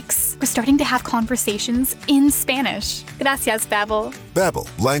 3 weeks, we're starting to have conversations in Spanish. Gracias, Babbel. Babbel,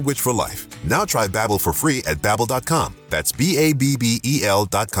 language for life. Now try Babbel for free at Babbel.com. That's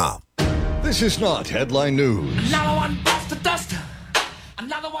BABBEL.com. This is not headline news. Another one busts the dust.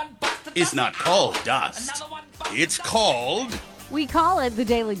 Another one busts the dust. It's not called dust. It's called... We call it the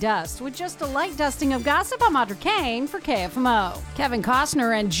Daily Dust, with just a light dusting of gossip. I'm Audrey Kane for KFMO. Kevin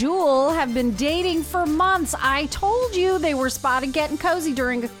Costner and Jewel have been dating for months. I told you they were spotted getting cozy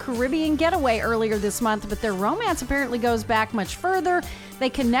during a Caribbean getaway earlier this month, but their romance apparently goes back much further. They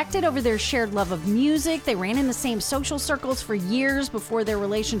connected over their shared love of music. They ran in the same social circles for years before their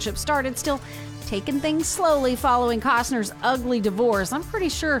relationship started, still taking things slowly following Costner's ugly divorce. I'm pretty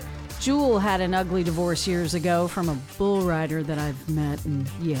sure Jewel had an ugly divorce years ago from a bull rider that I've met, and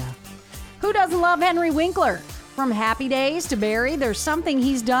yeah. Who doesn't love Henry Winkler? From Happy Days to Barry, there's something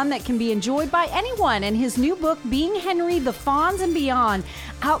he's done that can be enjoyed by anyone, and his new book, Being Henry, The Fonz and Beyond,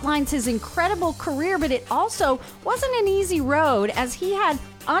 outlines his incredible career, but it also wasn't an easy road as he had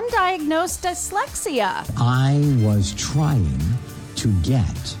undiagnosed dyslexia. I was trying to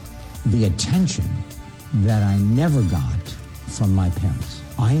get the attention that I never got from my parents.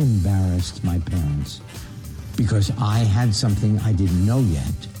 I embarrassed my parents because I had something I didn't know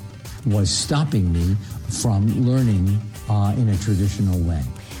yet was stopping me from learning in a traditional way.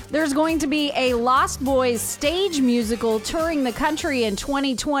 There's going to be a Lost Boys stage musical touring the country in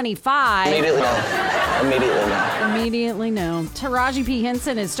 2025. Immediately no. Immediately no. Immediately no. Taraji P.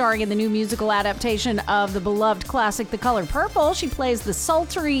 Henson is starring in the new musical adaptation of the beloved classic The Color Purple. She plays the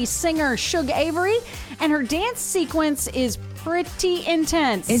sultry singer Suge Avery, and her dance sequence is pretty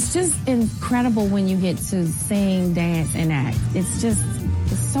intense. It's just incredible when you get to sing, dance, and act. It's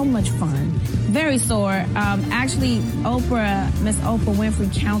so much fun. Very sore. Actually, Miss Oprah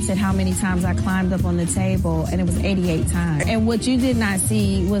Winfrey counted how many times I climbed up on the table, and it was 88 times. And what you did not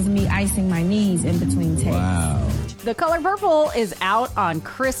see was me icing my knees in between takes. Wow. The Color Purple is out on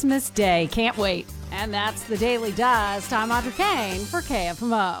Christmas Day. Can't wait. And that's the Daily Dust. I'm Audrey Kane for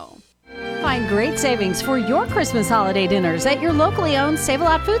KFMO. Find great savings for your Christmas holiday dinners at your locally owned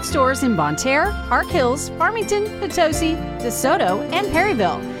Save-A-Lot food stores in Bonne Terre, Park Hills, Farmington, Potosi, DeSoto, and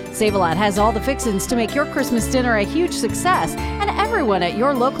Perryville. Save-A-Lot has all the fixins to make your Christmas dinner a huge success, and everyone at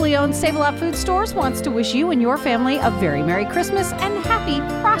your locally owned Save-A-Lot food stores wants to wish you and your family a very Merry Christmas and happy,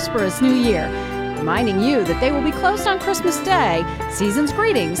 prosperous New Year. Reminding you that they will be closed on Christmas Day. Season's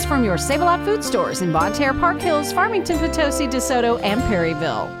greetings from your Save-A-Lot food stores in Bonne Terre, Park Hills, Farmington, Potosi, DeSoto, and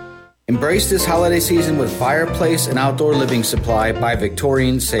Perryville. Embrace this holiday season with Fireplace and Outdoor Living Supply by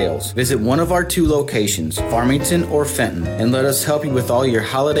Victorian Sales. Visit one of our 2 locations, Farmington or Fenton, and let us help you with all your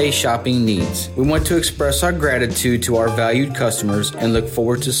holiday shopping needs. We want to express our gratitude to our valued customers and look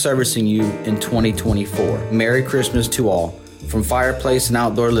forward to servicing you in 2024. Merry Christmas to all. From Fireplace and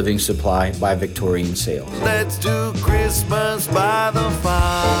Outdoor Living Supply by Victorian Sales. Let's do Christmas by the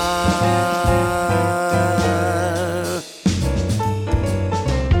fire.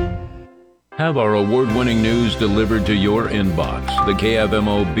 Have our award-winning news delivered to your inbox. The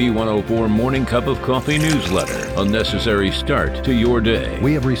KFMO B104 Morning Cup of Coffee newsletter. A necessary start to your day.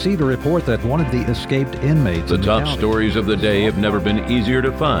 We have received a report that one of the escaped inmates The top stories of the day have never been easier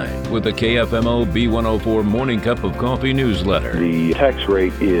to find with the KFMO B104 Morning Cup of Coffee newsletter. The tax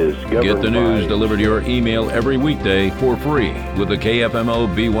rate is governed Get the news by... delivered to your email every weekday for free with the KFMO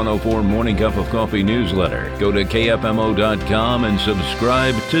B104 Morning Cup of Coffee newsletter. Go to KFMO.com and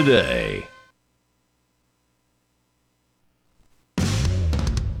subscribe today.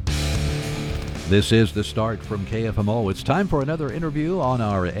 This is the start from KFMO. It's time for another interview on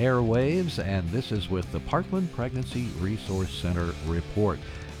our airwaves, and this is with the Parkland Pregnancy Resource Center report.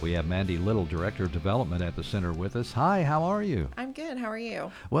 We have Mandy Little, Director of Development at the center with us. Hi, how are you? I'm good. How are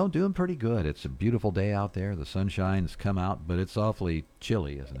you? Well, doing pretty good. It's a beautiful day out there. The sunshine's come out, but it's awfully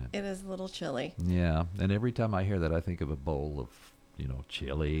chilly, isn't it? It is a little chilly. Yeah, and every time I hear that, I think of a bowl of,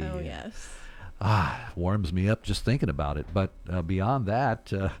 chili. Oh, yes. Warms me up just thinking about it. But beyond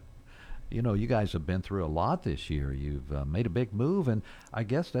that, you guys have been through a lot this year. You've made a big move, and I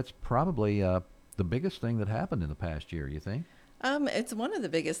guess that's probably the biggest thing that happened in the past year, you think? It's one of the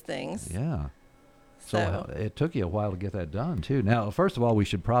biggest things. Yeah. So it took you a while to get that done, too. Now, first of all, we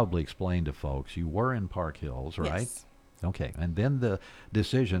should probably explain to folks, you were in Park Hills, right? Yes. Okay. And then the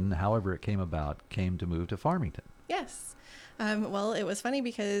decision, however it came about, came to move to Farmington. Yes. Well, it was funny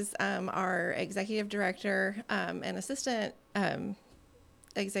because our executive director and assistant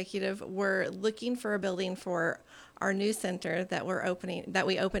executive were looking for a building for our new center that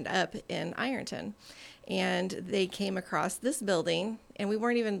we opened up in Ironton. And they came across this building, and we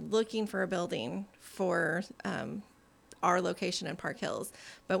weren't even looking for a building for our location in Park Hills,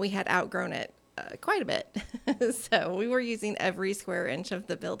 but we had outgrown it quite a bit. So we were using every square inch of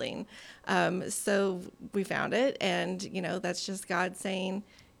the building. So we found it, and, that's just God saying,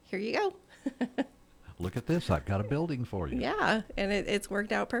 here you go. Look at this. I've got a building for you. Yeah, and it's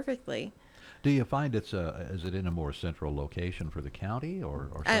worked out perfectly. Do you find is it in a more central location for the county or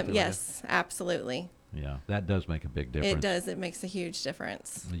something? Yes, absolutely. Yeah, that does make a big difference. It does. It makes a huge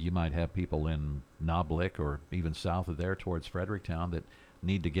difference. You might have people in Noblick or even south of there towards Fredericktown that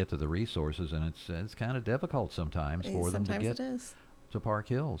need to get to the resources, and it's kind of difficult sometimes for them to get to Park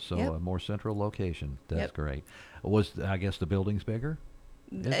Hills. So a more central location. That's great. I guess the building's bigger?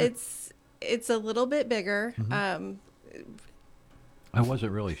 It's a little bit bigger. Mm-hmm. I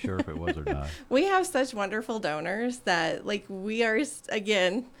wasn't really sure if it was or not. We have such wonderful donors that, we are,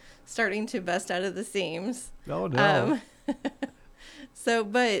 again, starting to bust out of the seams. Oh, no.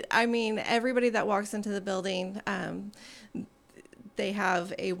 But, everybody that walks into the building, they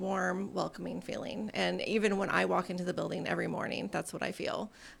have a warm, welcoming feeling. And even when I walk into the building every morning, that's what I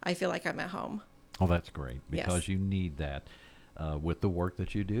feel. I feel like I'm at home. Oh, that's great, because you need that with the work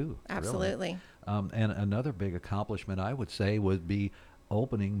that you do. Absolutely. Really. And another big accomplishment, I would say, would be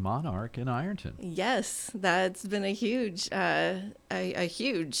opening Monarch in Ironton. Yes, that's been a huge, a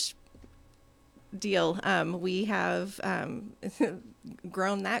huge deal. We have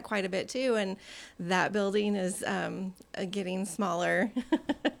grown that quite a bit too, and that building is getting smaller.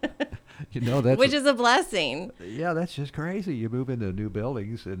 Which is a blessing. Yeah, that's just crazy. You move into new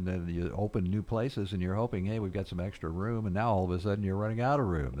buildings and then you open new places and you're hoping, hey, we've got some extra room, and now all of a sudden you're running out of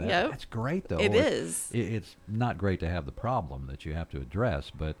room. That's great, though. It is. It's not great to have the problem that you have to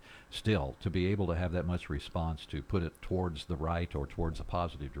address, but still, to be able to have that much response to put it towards the right or towards a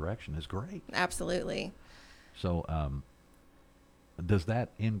positive direction is great. Absolutely. So does that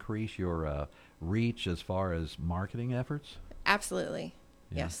increase your reach as far as marketing efforts? Absolutely.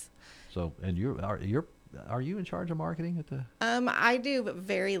 Yeah. Yes. So, and are you in charge of marketing at the? I do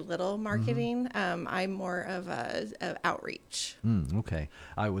very little marketing. Mm-hmm. I'm more of a outreach. Okay.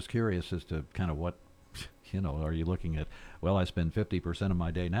 I was curious as to kind of what, are you looking at? Well, I spend 50% of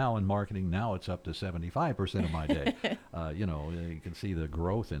my day now in marketing. Now it's up to 75% of my day. You can see the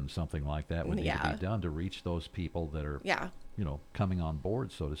growth in something like that would need to be done to reach those people that are, coming on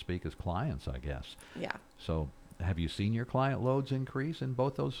board, so to speak, as clients, I guess. Yeah. So. Have you seen your client loads increase in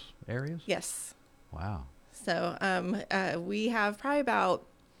both those areas? Yes. Wow. So we have probably about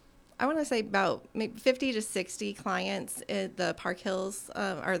maybe 50 to 60 clients at the Park Hills,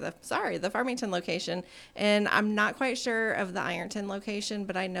 the Farmington location. And I'm not quite sure of the Ironton location,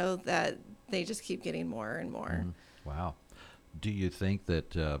 but I know that they just keep getting more and more. Wow. Do you think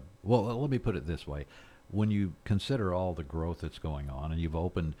that, let me put it this way. When you consider all the growth that's going on, and you've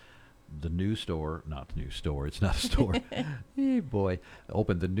opened the new store, it's not a store. Hey boy,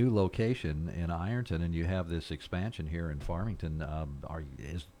 opened the new location in Ironton, and you have this expansion here in Farmington.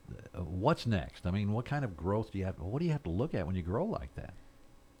 What's next? I mean, what kind of growth do you have? What do you have to look at when you grow like that?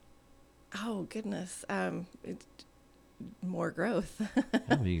 Oh goodness, more growth.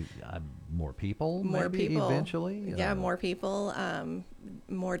 More people. More maybe people eventually. Yeah, more people.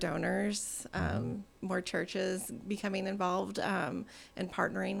 More donors. More churches becoming involved and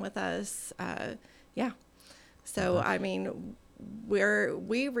partnering with us. So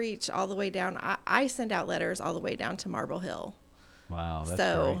we reach all the way down. I send out letters all the way down to Marble Hill. Wow, that's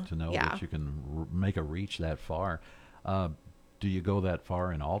great to know that you can make a reach that far. Do you go that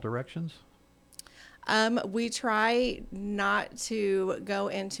far in all directions? We try not to go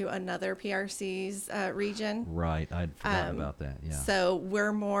into another PRC's region. Right, I'd forgotten about that. Yeah. So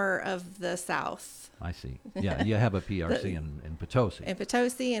we're more of the south. I see. Yeah, you have a PRC in Potosi. In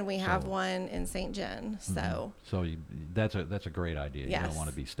Potosi, and we have one in St. John. So. So that's a great idea. Yes. You don't want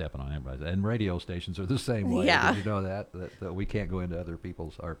to be stepping on everybody. And radio stations are the same way. Yeah. Did you know that we can't go into other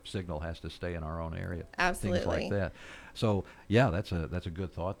people's? Our signal has to stay in our own area. Absolutely. Things like that. So yeah, that's a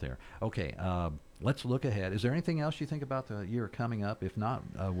good thought there. Okay. Let's look ahead. Is there anything else you think about the year coming up? If not,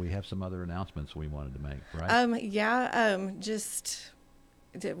 we have some other announcements we wanted to make, right? Just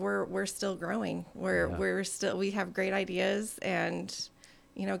we're still growing. We have great ideas, and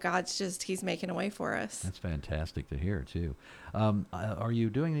God's he's making a way for us. That's fantastic to hear too. Are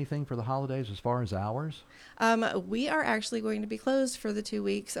you doing anything for the holidays as far as hours? We are actually going to be closed for the 2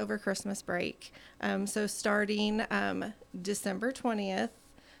 weeks over Christmas break. So starting December 20th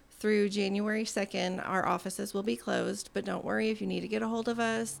through January 2nd, our offices will be closed, but don't worry if you need to get a hold of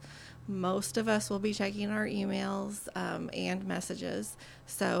us. Most of us will be checking our emails and messages.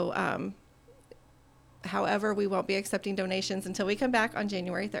 So, however, we won't be accepting donations until we come back on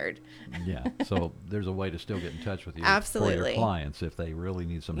January 3rd. Yeah, so there's a way to still get in touch with you. Absolutely. For your clients if they really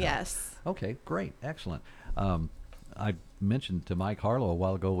need some help. Yes. Okay, great, excellent. I mentioned to Mike Harlow a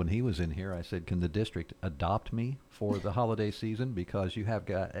while ago when he was in here, I said, can the district adopt me for the holiday season because you have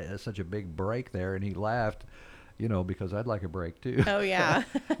got such a big break there? And he laughed, because I'd like a break too. Oh, yeah.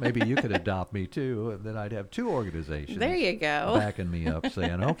 Maybe you could adopt me too, and then I'd have two organizations. There you go. Backing me up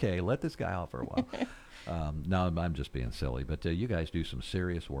saying, okay, let this guy off for a while. No, I'm just being silly, but you guys do some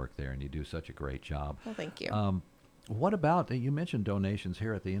serious work there, and you do such a great job. Well, thank you. What about, you mentioned donations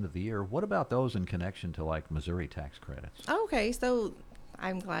here at the end of the year. What about those in connection to like Missouri tax credits? Okay, so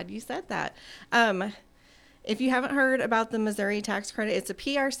I'm glad you said that. If you haven't heard about the Missouri tax credit, it's a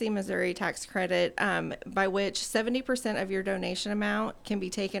PRC Missouri tax credit by which 70% of your donation amount can be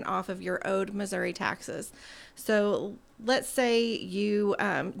taken off of your owed Missouri taxes. So let's say you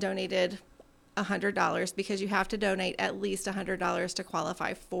donated $100 because you have to donate at least $100 to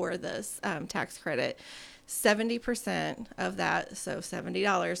qualify for this tax credit. 70% of that, so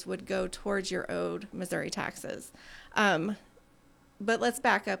 $70, would go towards your owed Missouri taxes. But let's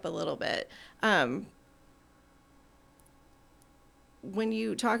back up a little bit. When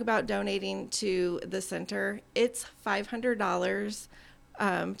you talk about donating to the center, it's $500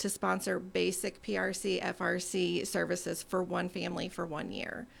 to sponsor basic PRC, FRC services for one family for 1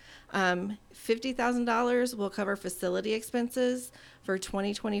 year. $50,000 will cover facility expenses for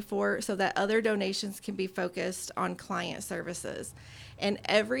 2024 so that other donations can be focused on client services. And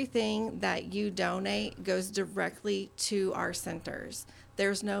everything that you donate goes directly to our centers.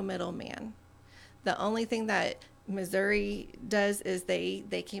 There's no middleman. The only thing that Missouri does is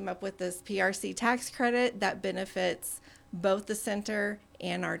they came up with this PRC tax credit that benefits both the center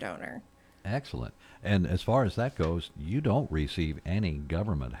and our donor. Excellent. And as far as that goes, you don't receive any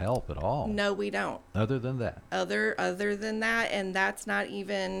government help at all. No, we don't. Other than that. Other than that, and that's not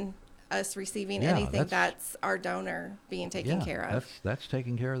even us receiving anything. That's our donor being taken care of. That's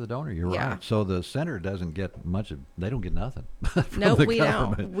taking care of the donor. You're Yeah. right. So the center doesn't get much of. They don't get nothing. No, we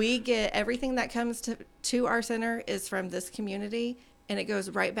don't. We get everything that comes to our center is from this community, and it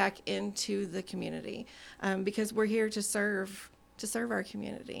goes right back into the community because we're here to serve our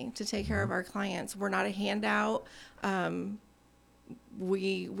community, to take care of our clients. We're not a handout.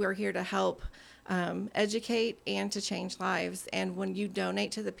 We're here to help educate and to change lives. And when you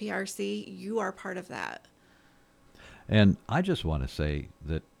donate to the PRC, you are part of that. And I just want to say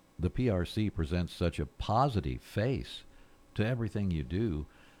that the PRC presents such a positive face to everything you do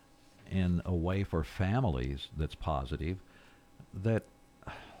in a way for families that's positive, that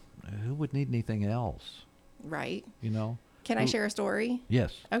who would need anything else? Right. Can I share a story?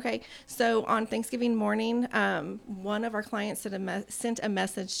 Yes. Okay. So on Thanksgiving morning, one of our clients sent a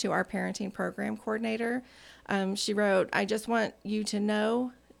message to our parenting program coordinator. She wrote, "I just want you to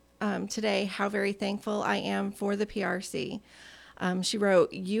know today how very thankful I am for the PRC." She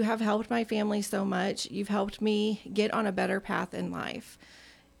wrote, "You have helped my family so much. You've helped me get on a better path in life."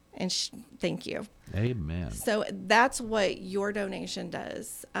 And thank you. Amen. So that's what your donation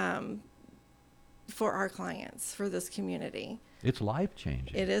does. For our clients, for this community. It's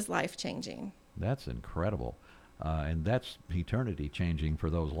life-changing. It is life-changing. That's incredible. And that's eternity-changing for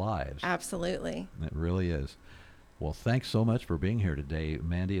those lives. Absolutely. It really is. Well, thanks so much for being here today.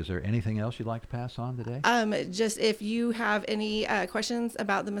 Mandy, is there anything else you'd like to pass on today? Just if you have any questions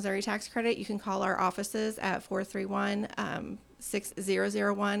about the Missouri tax credit, you can call our offices at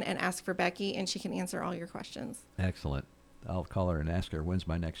 431-6001 and ask for Becky, and she can answer all your questions. Excellent. I'll call her and ask her, when's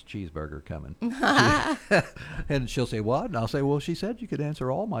my next cheeseburger coming? And she'll say, what? And I'll say, well, she said you could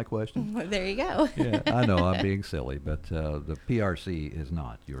answer all my questions. There you go. Yeah, I know I'm being silly, but the PRC is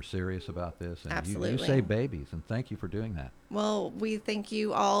not. You're serious about this, and Absolutely. You save babies, and thank you for doing that. Well, we thank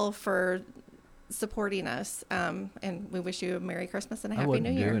you all for supporting us, and we wish you a Merry Christmas and a Happy New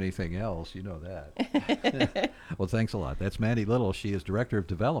Year. I wouldn't do anything else, you know that. Well, thanks a lot. That's Mandy Little. She is Director of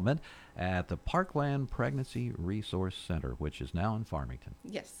Development at the Parkland Pregnancy Resource Center, which is now in Farmington.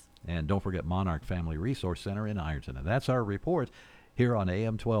 Yes. And don't forget Monarch Family Resource Center in Ironton. And that's our report here on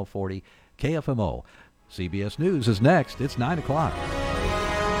AM 1240 KFMO. CBS News is next. It's 9 o'clock.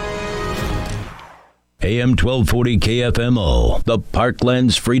 AM 1240 KFMO, the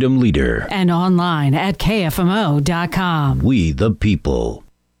Parkland's freedom leader. And online at KFMO.com. We the people.